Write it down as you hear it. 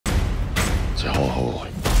It's a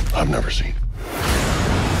hellhole I've never seen.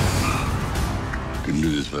 Couldn't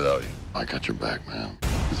do this without you. I got your back, man.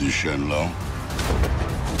 With your shutting low.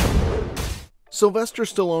 Sylvester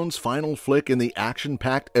Stallone's final flick in the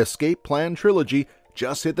action-packed Escape Plan trilogy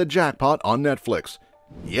just hit the jackpot on Netflix.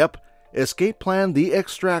 Yep, Escape Plan The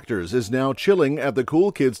Extractors is now chilling at the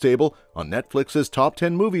cool kids table on Netflix's top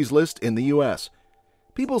 10 movies list in the US.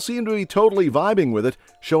 People seem to be totally vibing with it,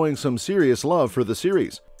 showing some serious love for the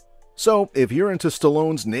series. So, if you're into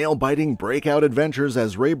Stallone's nail-biting breakout adventures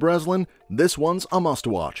as Ray Breslin, this one's a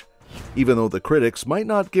must-watch. Even though the critics might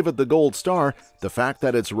not give it the gold star, the fact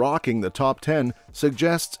that it's rocking the top 10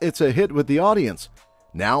 suggests it's a hit with the audience.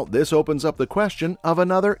 Now, this opens up the question of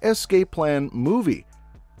another Escape Plan movie.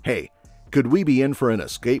 Hey, could we be in for an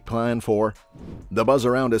Escape Plan 4? The buzz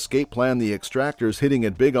around Escape Plan The Extractors hitting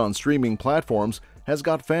it big on streaming platforms has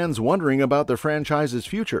got fans wondering about the franchise's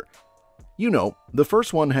future. You know, the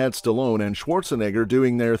first one had Stallone and Schwarzenegger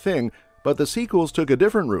doing their thing, but the sequels took a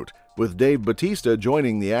different route, with Dave Bautista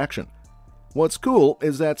joining the action. What's cool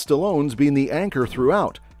is that Stallone's been the anchor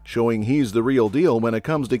throughout, showing he's the real deal when it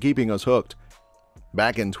comes to keeping us hooked.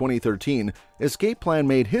 Back in 2013, Escape Plan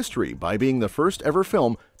made history by being the first ever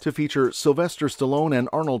film to feature Sylvester Stallone and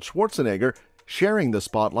Arnold Schwarzenegger sharing the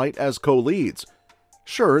spotlight as co-leads.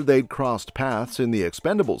 Sure, they'd crossed paths in the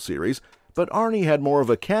Expendables series, but Arnie had more of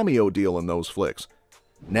a cameo deal in those flicks.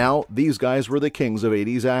 Now, these guys were the kings of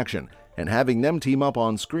 80s action, and having them team up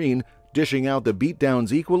on screen, dishing out the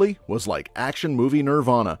beatdowns equally, was like action movie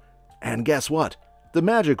nirvana. And guess what? The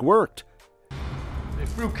magic worked. Hey,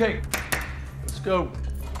 fruitcake, let's go.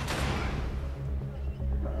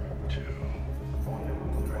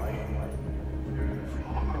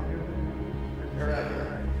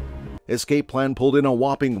 Escape Plan pulled in a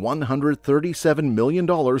whopping $137 million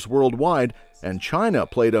worldwide, and China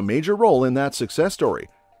played a major role in that success story.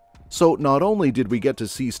 So not only did we get to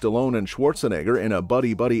see Stallone and Schwarzenegger in a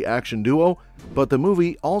buddy-buddy action duo, but the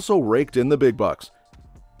movie also raked in the big bucks.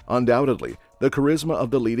 Undoubtedly, the charisma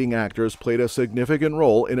of the leading actors played a significant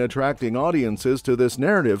role in attracting audiences to this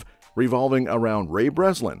narrative revolving around Ray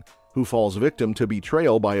Breslin, who falls victim to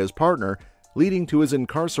betrayal by his partner, leading to his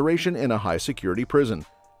incarceration in a high-security prison.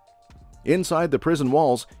 Inside the prison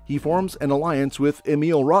walls, he forms an alliance with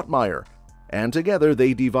Emil Rottmayer, and together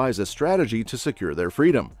they devise a strategy to secure their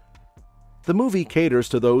freedom. The movie caters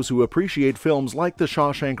to those who appreciate films like The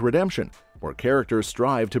Shawshank Redemption, where characters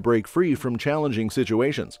strive to break free from challenging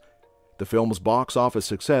situations. The film's box office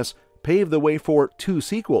success paved the way for 2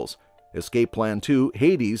 sequels, Escape Plan 2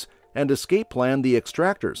 Hades and Escape Plan The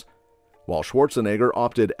Extractors. While Schwarzenegger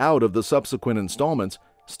opted out of the subsequent installments,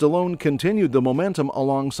 Stallone continued the momentum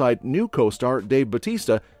alongside new co-star Dave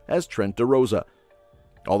Bautista as Trent DeRosa.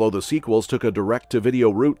 Although the sequels took a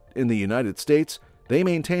direct-to-video route in the United States, they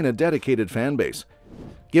maintain a dedicated fan base.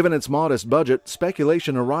 Given its modest budget,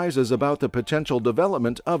 speculation arises about the potential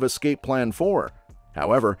development of Escape Plan 4.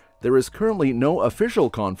 However, there is currently no official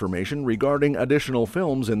confirmation regarding additional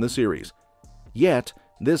films in the series. Yet,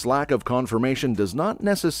 this lack of confirmation does not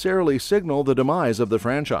necessarily signal the demise of the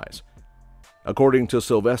franchise. According to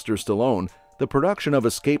Sylvester Stallone, the production of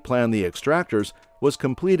Escape Plan The Extractors was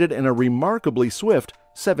completed in a remarkably swift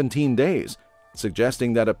 17 days,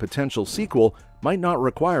 suggesting that a potential sequel might not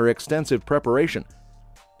require extensive preparation.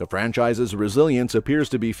 The franchise's resilience appears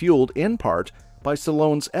to be fueled in part by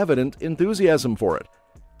Stallone's evident enthusiasm for it.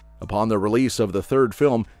 Upon the release of the third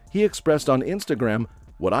film, he expressed on Instagram,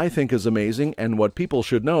 "What I think is amazing and what people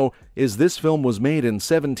should know is this film was made in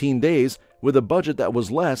 17 days with a budget that was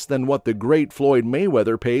less than what the great Floyd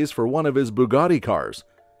Mayweather pays for one of his Bugatti cars."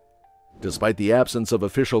 Despite the absence of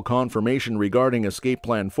official confirmation regarding Escape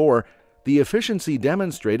Plan 4, the efficiency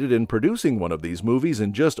demonstrated in producing one of these movies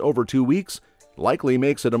in just over 2 weeks likely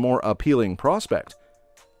makes it a more appealing prospect.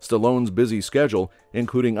 Stallone's busy schedule,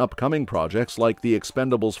 including upcoming projects like The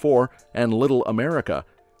Expendables 4 and Little America,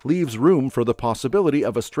 leaves room for the possibility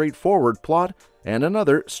of a straightforward plot and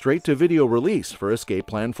another straight-to-video release for Escape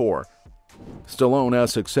Plan 4. Stallone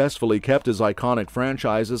has successfully kept his iconic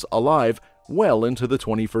franchises alive well into the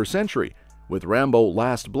 21st century, with Rambo: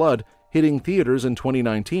 Last Blood hitting theaters in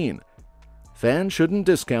 2019. Fans shouldn't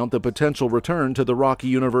discount the potential return to the Rocky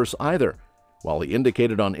universe either. While he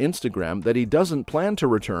indicated on Instagram that he doesn't plan to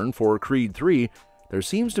return for Creed 3, there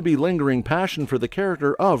seems to be lingering passion for the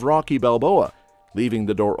character of Rocky Balboa, leaving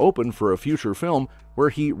the door open for a future film where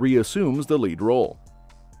he reassumes the lead role.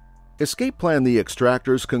 Escape Plan The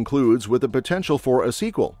Extractors concludes with the potential for a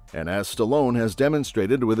sequel, and as Stallone has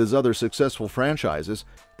demonstrated with his other successful franchises,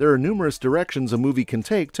 there are numerous directions a movie can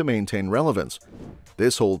take to maintain relevance.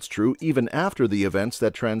 This holds true even after the events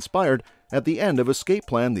that transpired at the end of Escape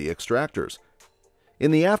Plan The Extractors. In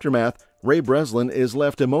the aftermath, Ray Breslin is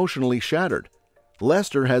left emotionally shattered.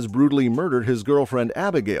 Lester has brutally murdered his girlfriend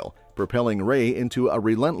Abigail, propelling Ray into a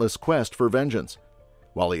relentless quest for vengeance.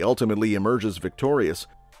 While he ultimately emerges victorious,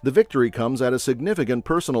 the victory comes at a significant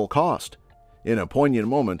personal cost. In a poignant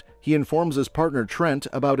moment, he informs his partner Trent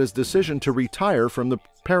about his decision to retire from the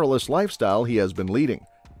perilous lifestyle he has been leading.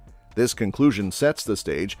 This conclusion sets the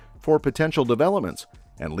stage for potential developments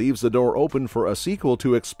and leaves the door open for a sequel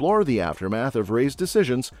to explore the aftermath of Ray's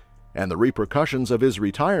decisions and the repercussions of his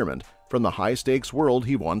retirement from the high-stakes world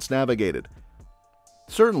he once navigated.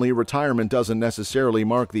 Certainly, retirement doesn't necessarily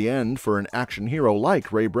mark the end for an action hero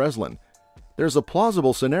like Ray Breslin. There's a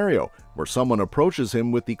plausible scenario where someone approaches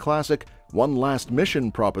him with the classic one last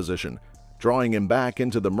mission proposition, drawing him back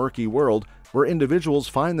into the murky world where individuals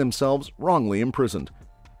find themselves wrongly imprisoned.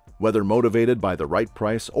 Whether motivated by the right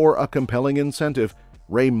price or a compelling incentive,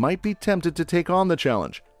 Ray might be tempted to take on the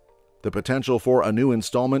challenge. The potential for a new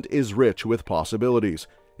installment is rich with possibilities,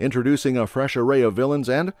 introducing a fresh array of villains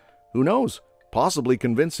and, who knows, possibly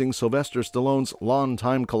convincing Sylvester Stallone's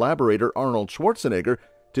longtime collaborator Arnold Schwarzenegger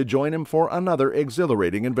to join him for another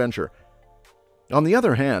exhilarating adventure. On the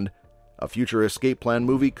other hand, a future escape plan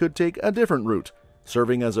movie could take a different route,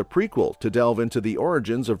 serving as a prequel to delve into the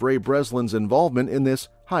origins of Ray Breslin's involvement in this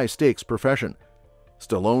high-stakes profession.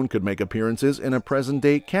 Stallone could make appearances in a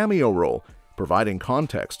present-day cameo role, providing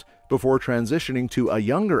context before transitioning to a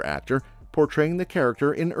younger actor portraying the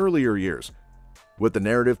character in earlier years. With the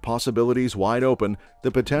narrative possibilities wide open, the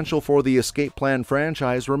potential for the Escape Plan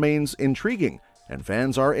franchise remains intriguing, and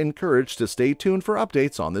fans are encouraged to stay tuned for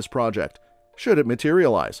updates on this project, should it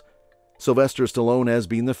materialize. Sylvester Stallone has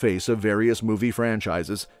been the face of various movie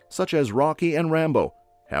franchises, such as Rocky and Rambo.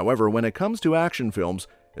 However, when it comes to action films,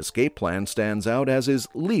 Escape Plan stands out as his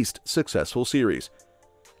least successful series.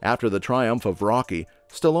 After the triumph of Rocky,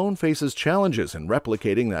 Stallone faces challenges in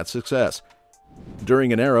replicating that success.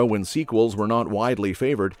 During an era when sequels were not widely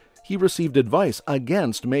favored, he received advice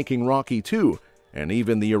against making Rocky II, and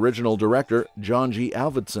even the original director, John G.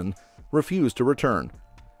 Avildsen, refused to return.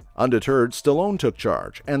 Undeterred, Stallone took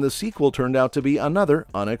charge, and the sequel turned out to be another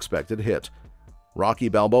unexpected hit. Rocky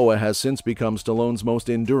Balboa has since become Stallone's most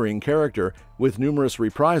enduring character, with numerous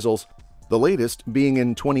reprisals, the latest being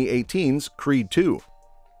in 2018's Creed II.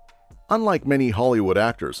 Unlike many Hollywood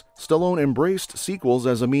actors, Stallone embraced sequels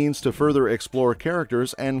as a means to further explore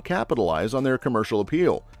characters and capitalize on their commercial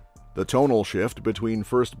appeal. The tonal shift between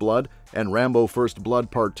First Blood and Rambo First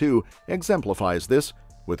Blood Part 2 exemplifies this,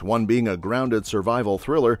 with one being a grounded survival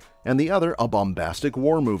thriller and the other a bombastic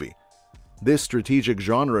war movie. This strategic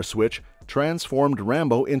genre switch transformed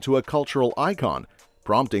Rambo into a cultural icon,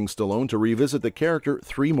 prompting Stallone to revisit the character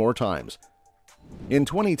 3 more times. In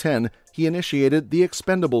 2010, he initiated the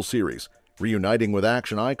Expendables series, reuniting with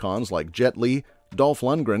action icons like Jet Li, Dolph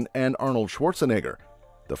Lundgren, and Arnold Schwarzenegger.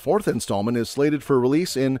 The 4th installment is slated for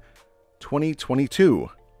release in 2022.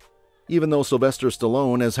 Even though Sylvester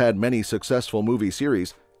Stallone has had many successful movie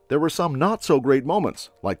series, there were some not-so-great moments,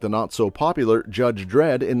 like the not-so-popular Judge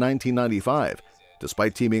Dredd in 1995.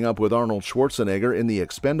 Despite teaming up with Arnold Schwarzenegger in The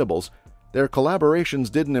Expendables, their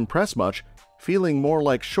collaborations didn't impress much, feeling more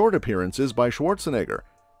like short appearances by Schwarzenegger.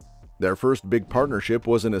 Their first big partnership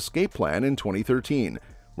was in Escape Plan in 2013,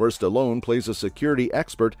 where Stallone plays a security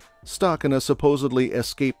expert stuck in a supposedly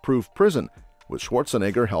escape-proof prison, with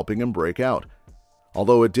Schwarzenegger helping him break out.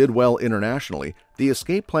 Although it did well internationally, the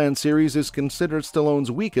Escape Plan series is considered Stallone's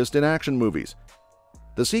weakest in action movies.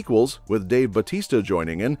 The sequels, with Dave Bautista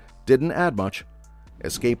joining in, didn't add much.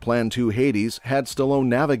 Escape Plan 2 Hades had Stallone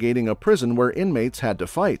navigating a prison where inmates had to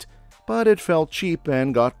fight, but it felt cheap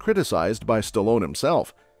and got criticized by Stallone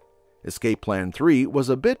himself. Escape Plan 3 was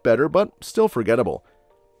a bit better, but still forgettable.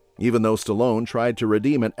 Even though Stallone tried to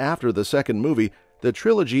redeem it after the second movie, the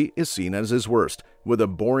trilogy is seen as his worst, with a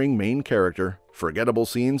boring main character, forgettable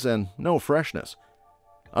scenes, and no freshness.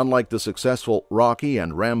 Unlike the successful Rocky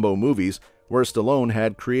and Rambo movies, where Stallone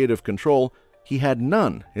had creative control, he had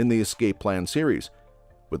none in the Escape Plan series.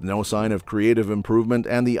 With no sign of creative improvement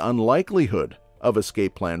and the unlikelihood of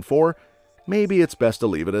Escape Plan 4, maybe it's best to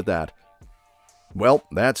leave it at that. Well,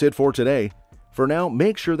 that's it for today. For now,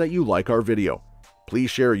 make sure that you like our video.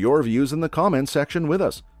 Please share your views in the comments section with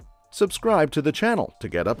us. Subscribe to the channel to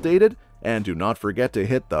get updated, and do not forget to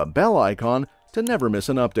hit the bell icon to never miss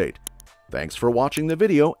an update. Thanks for watching the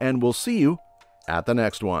video, and we'll see you at the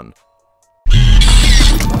next one.